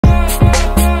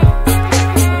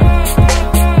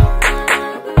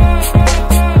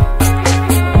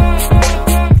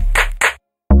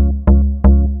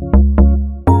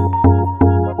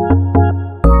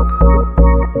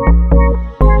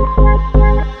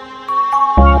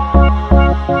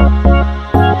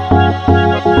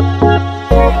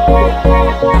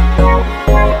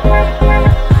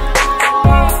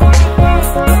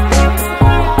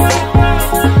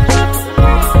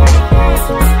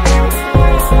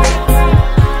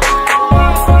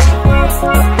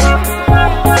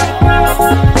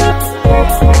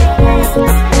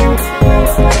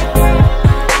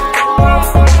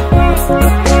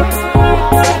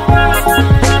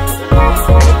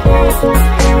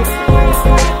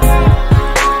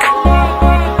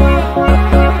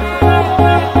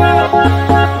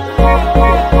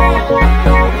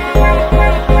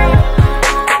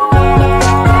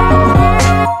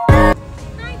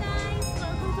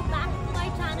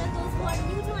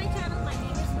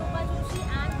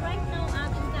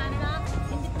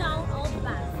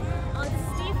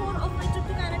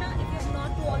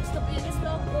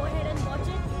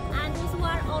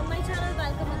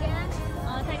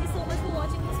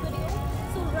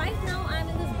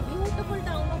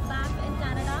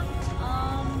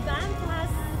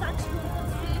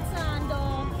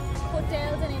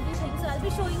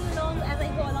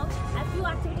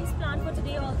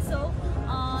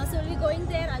going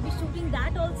there. I'll be shooting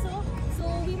that also. So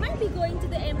we might be going to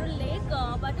the Emerald Lake,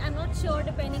 but I'm not sure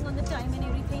depending on the time and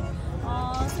everything.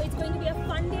 So it's going to be a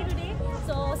fun day today.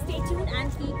 So stay tuned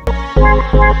and keep.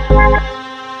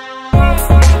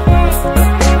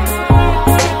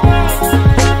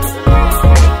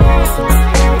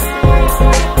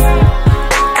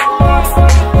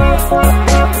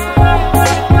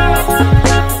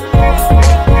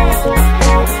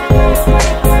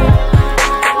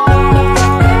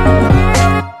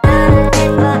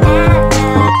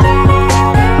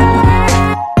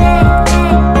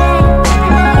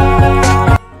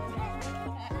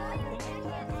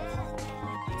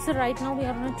 So right now we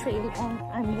are on a trail on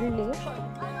Emerald Lake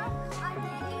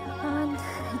and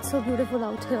it's so beautiful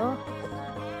out here.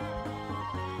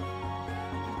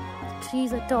 The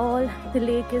trees are tall, the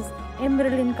lake is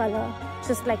emerald in color,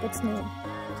 just like its name,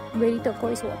 very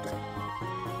turquoise water.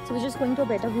 So we're just going to a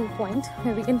better viewpoint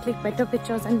where we can click better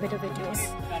pictures and better videos.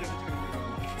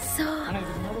 So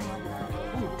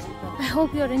I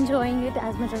hope you're enjoying it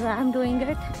as much as I am doing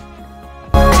it.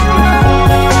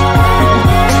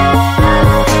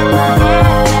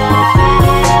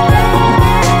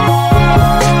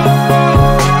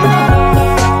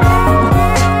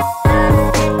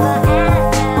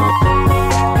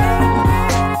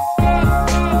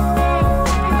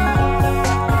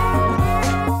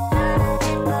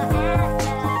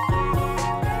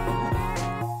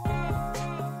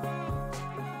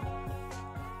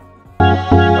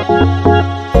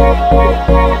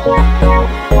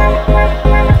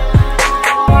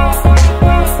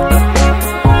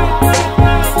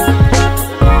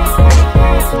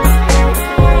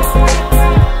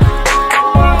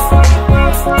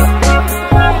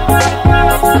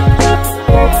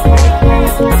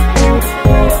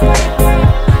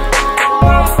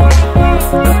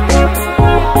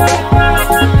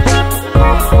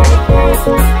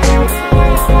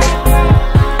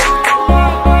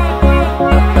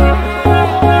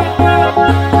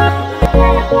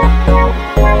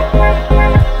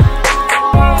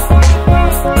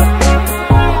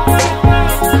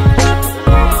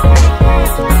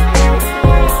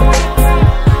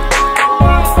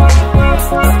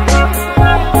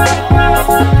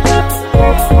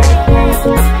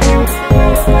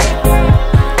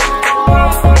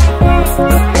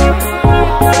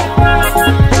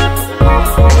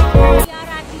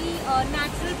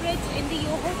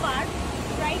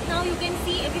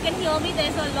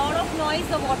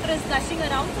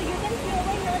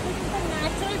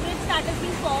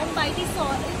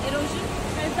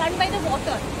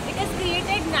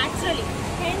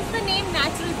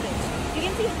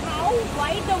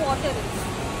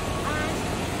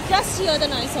 Just hear the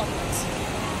noise of it.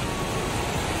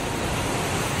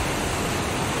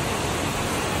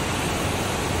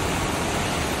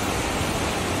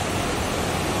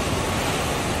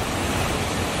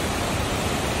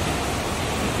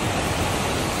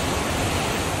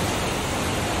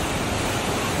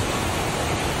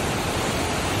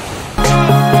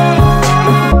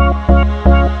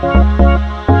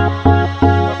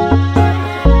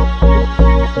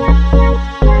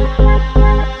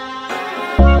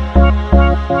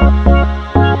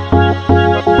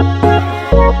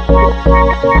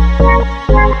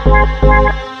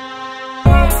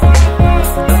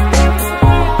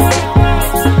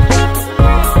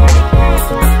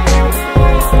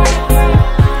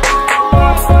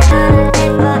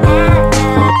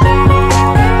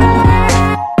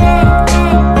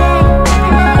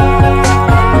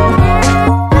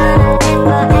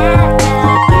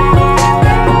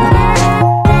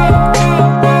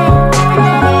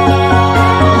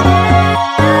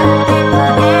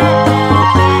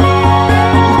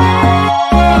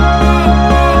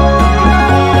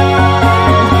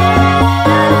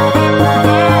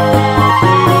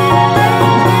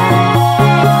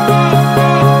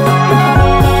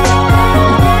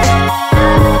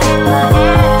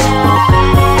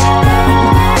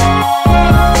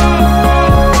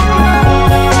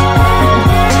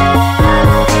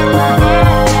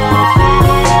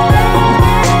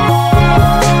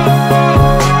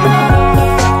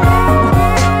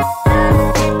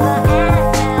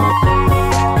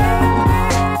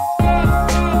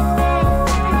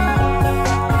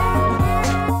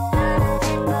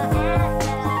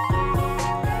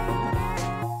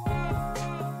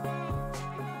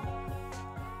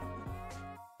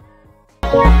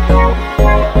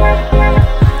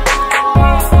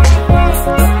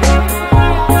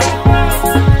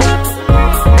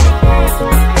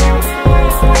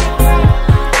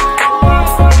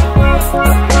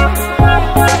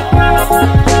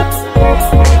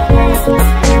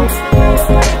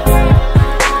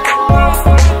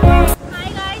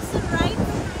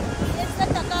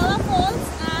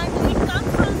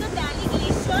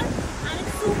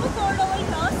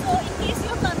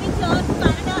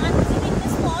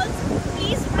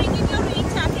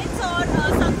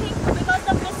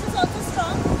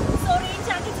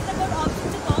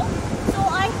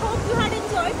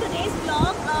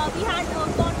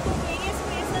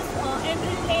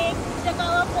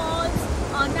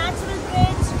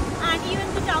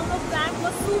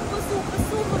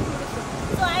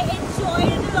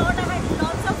 enjoyed it a lot. I had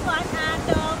lots of fun,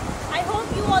 and I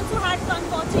hope you also had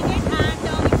fun watching